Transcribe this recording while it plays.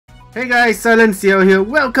Hey guys, SilentCiel here.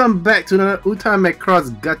 Welcome back to another Macross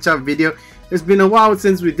gacha video. It's been a while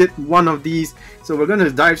since we did one of these, so we're gonna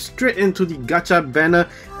dive straight into the gacha banner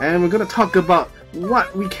and we're gonna talk about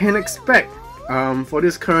what we can expect for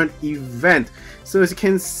this current event. So as you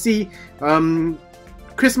can see,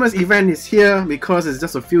 Christmas event is here because it's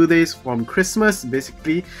just a few days from Christmas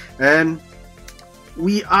basically, and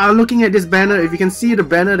we are looking at this banner. If you can see the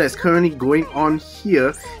banner that's currently going on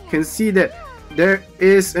here, you can see that there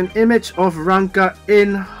is an image of Ranka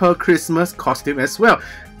in her Christmas costume as well.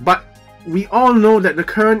 But we all know that the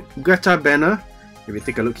current gacha banner, if we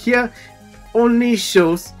take a look here, only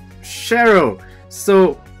shows Cheryl.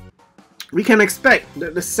 So we can expect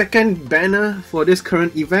that the second banner for this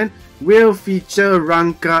current event will feature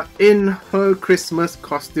Ranka in her Christmas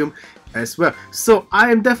costume as well. So I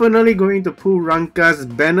am definitely going to pull Ranka's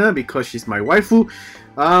banner because she's my waifu.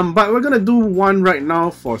 But we're gonna do one right now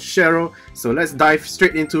for Cheryl, so let's dive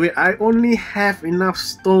straight into it. I only have enough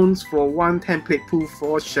stones for one template pull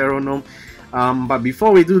for Cheryl Gnome. But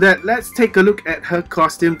before we do that, let's take a look at her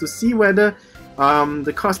costume to see whether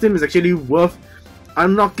the costume is actually worth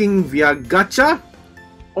unlocking via gacha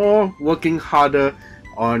or working harder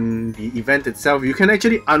on the event itself. You can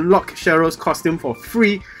actually unlock Cheryl's costume for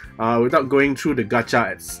free without going through the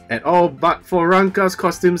gacha at all. But for Ranka's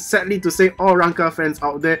costume, sadly to say, all Ranka fans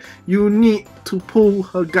out there, you need to pull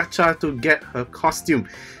her gacha to get her costume.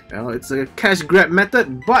 It's a cash grab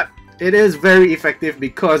method, but it is very effective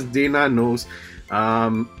because Dana knows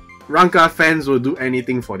Ranka fans will do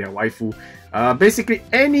anything for their waifu. Basically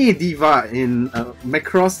any diva in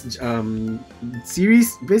Macross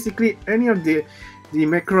series, basically any of the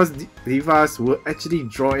Macross divas will actually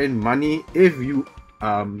draw in money if you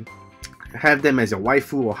have them as your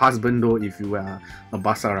waifu or husband, though, if you are a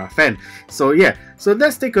Basara fan. So yeah, so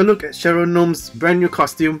let's take a look at Cheryl Gnome's brand new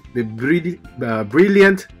costume, the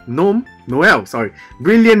Brilliant Noel,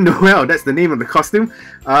 that's the name of the costume.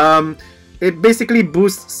 It basically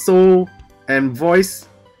boosts soul voice,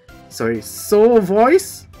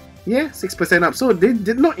 yeah, 6% up. So they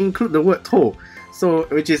did not include the word to, so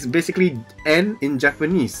which is basically N in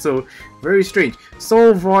Japanese, so very strange.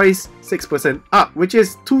 Soul voice 6% up, which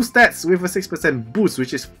is 2 stats with a 6% boost,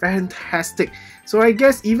 which is fantastic. So I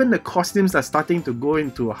guess even the costumes are starting to go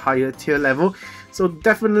into a higher tier level, so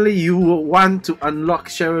definitely you will want to unlock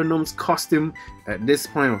Cheryl Gnome's costume at this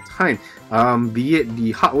point of time, be it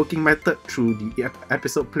the hardworking method through the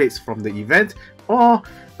episode plates from the event, or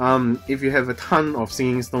if you have a ton of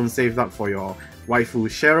singing stones saved up for your waifu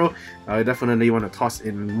Cheryl, definitely want to toss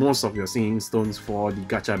in most of your singing stones for the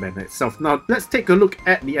gacha banner itself. Now let's take a look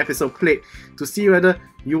at the episode plate to see whether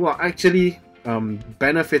you are actually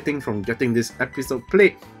benefiting from getting this episode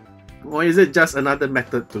plate, or is it just another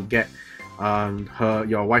method to get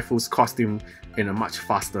your waifu's costume in a much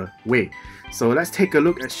faster way. So let's take a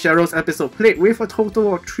look at Cheryl's episode plate with a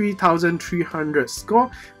total of 3,300 score,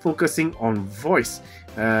 focusing on voice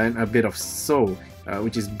and a bit of soul,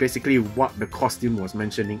 which is basically what the costume was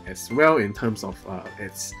mentioning as well in terms of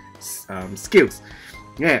its skills.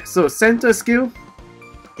 Yeah, so center skill,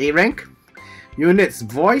 A rank, unit's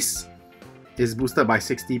voice is boosted by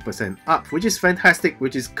 60% up, which is fantastic,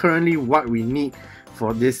 which is currently what we need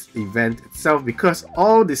for this event itself, because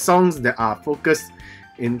all the songs that are focused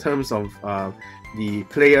in terms of the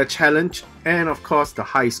player challenge and of course the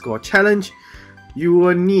high score challenge, you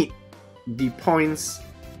will need the points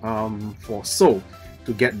for soul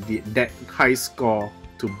to get that high score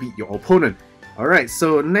to beat your opponent. Alright,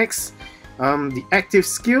 so next, the active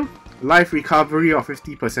skill, life recovery of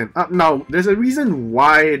 50% up. Now there's a reason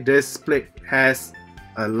why this split has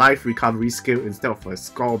a life recovery skill instead of a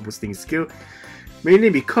score boosting skill, mainly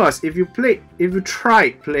because if you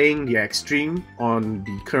tried playing the extreme on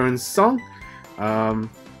the current song,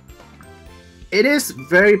 it is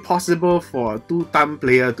very possible for a 2-thumb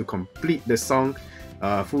player to complete the song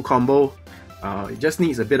full combo. It just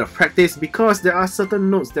needs a bit of practice because there are certain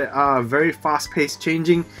notes that are very fast-paced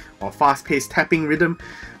changing or fast-paced tapping rhythm.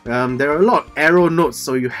 There are a lot of arrow notes,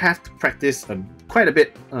 so you have to practice quite a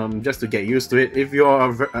bit just to get used to it. If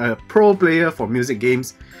you're a pro player for music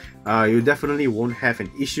games, you definitely won't have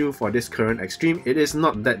an issue for this current extreme. It is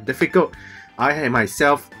not that difficult. I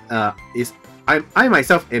myself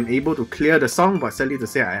am able to clear the song, but sadly to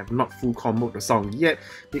say I have not full comboed the song yet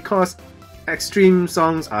because extreme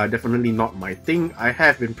songs are definitely not my thing. I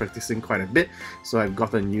have been practicing quite a bit, so I've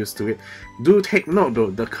gotten used to it. Do take note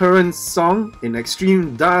though, the current song in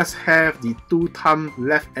extreme does have the 2-thumb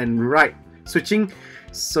left and right switching,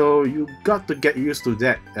 so you got to get used to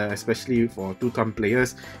that, especially for 2-thumb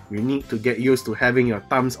players. You need to get used to having your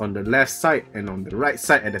thumbs on the left side and on the right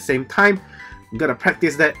side at the same time. You gotta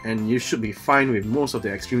practice that and you should be fine with most of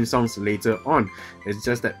the extreme songs later on. It's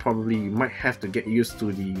just that probably you might have to get used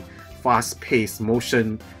to the fast-paced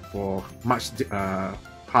motion for much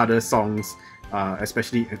harder songs,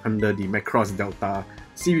 especially under the Macross Delta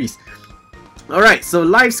series. Alright, so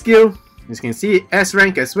life skill, as you can see, S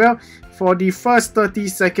rank as well. For the first 30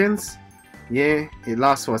 seconds, yeah, it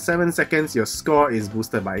lasts for 7 seconds, your score is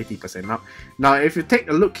boosted by 80% up. Now, if you take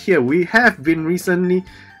a look here, we have been recently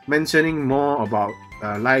mentioning more about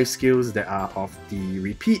life skills that are of the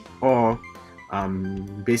repeat or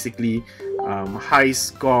basically high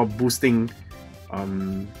score boosting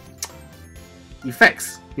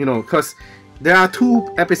effects, you know, because there are two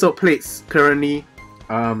episode plates currently,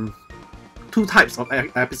 two types of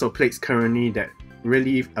episode plates currently that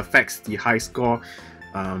really affects the high score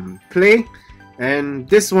play, and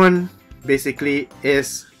this one basically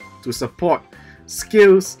is to support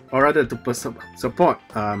skills, or rather to support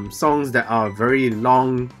songs that are very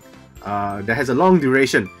long, that has a long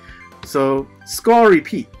duration. So score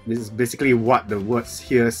repeat, this is basically what the words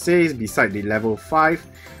here says beside the level 5.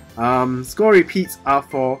 Score repeats are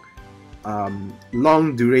for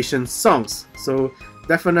long duration songs, so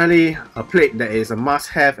definitely a plate that is a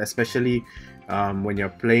must-have, especially when you're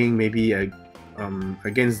playing maybe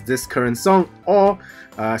against this current song, or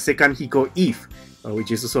Seikan Hiko Eve,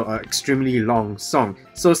 which is also an extremely long song.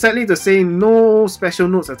 So sadly to say, no special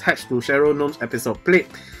notes attached to Cheryl Gnome's episode plate,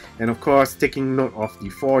 and of course taking note of the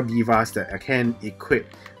 4 divas that can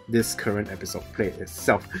equip this current episode plate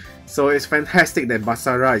itself. So it's fantastic that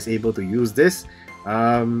Basara is able to use this.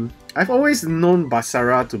 I've always known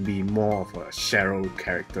Basara to be more of a Cheryl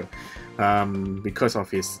character, because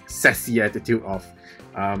of his sassy attitude of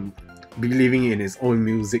believing in his own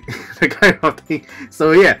music, that kind of thing.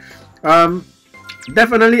 So yeah,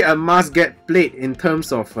 definitely a must-get plate in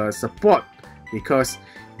terms of support, because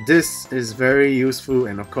this is very useful,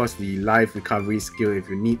 and of course the life recovery skill if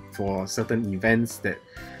you need for certain events that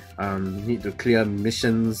need to clear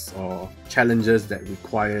missions or challenges that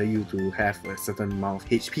require you to have a certain amount of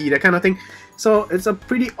HP, that kind of thing. So it's a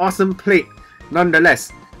pretty awesome plate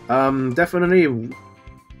nonetheless. Definitely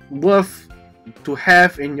worth to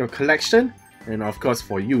have in your collection, and of course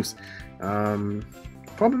for use.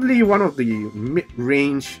 Probably one of the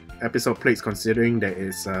mid-range episode plates, considering that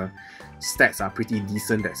its stats are pretty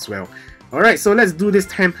decent as well. Alright, so let's do this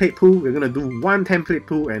template pool. We're gonna do one template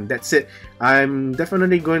pool and that's it. I'm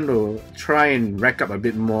definitely going to try and rack up a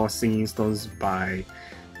bit more singing stones by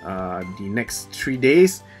the next 3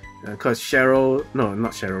 days, because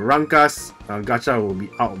Ranka's gacha will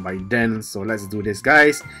be out by then. So let's do this,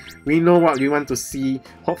 guys. We know what we want to see.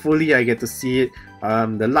 Hopefully I get to see it.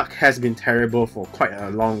 The luck has been terrible for quite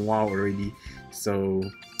a long while already, so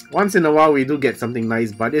once in a while we do get something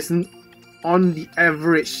nice, but it's on the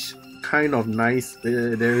average kind of nice.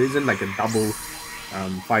 There isn't like a double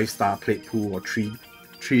 5-star plate pool or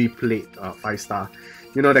three plate 5-star,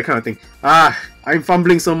 you know, that kind of thing. I'm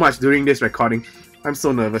fumbling so much during this recording. I'm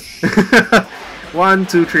so nervous. 1,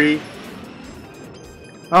 2, 3.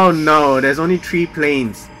 Oh no, there's only 3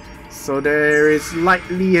 planes, so there is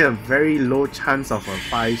likely a very low chance of a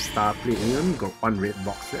 5-star plate. We only got 1 red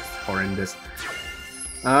box. That's horrendous.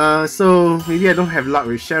 So maybe I don't have luck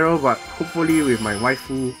with Cheryl, but hopefully with my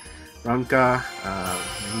waifu Ranka,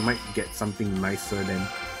 we might get something nicer then.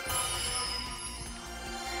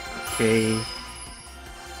 Okay,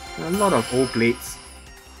 a lot of old plates.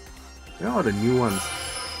 Where are the new ones?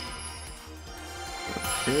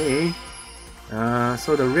 Okay,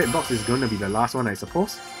 so the red box is gonna be the last one, I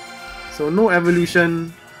suppose. So no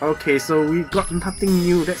evolution. Okay, so we got nothing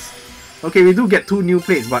new. That's okay. We do get 2 new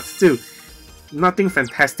plates, but still nothing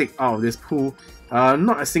fantastic out of this pool.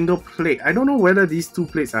 Not a single plate. I don't know whether these 2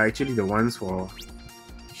 plates are actually the ones for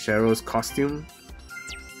Cheryl's costume.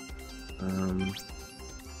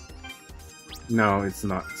 No, it's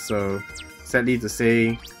not. So sadly to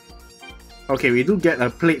say, okay, we do get a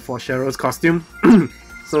plate for Cheryl's costume.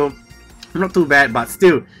 So not too bad, but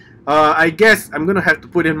still, I guess I'm gonna have to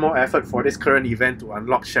put in more effort for this current event to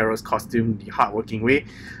unlock Cheryl's costume the hardworking way.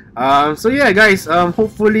 So yeah, guys,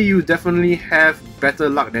 hopefully you definitely have better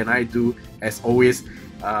luck than I do, as always,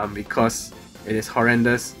 because it is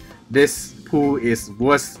horrendous. This pool is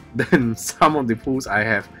worse than some of the pools I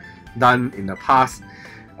have done in the past,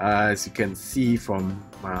 as you can see from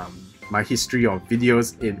my history of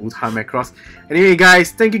videos in Macross. Anyway,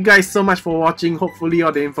 guys, thank you guys so much for watching. Hopefully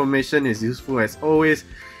all the information is useful as always,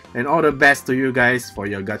 and all the best to you guys for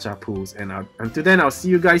your gacha pools. And until then, I'll see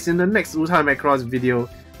you guys in the next Macross video.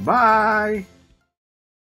 Bye!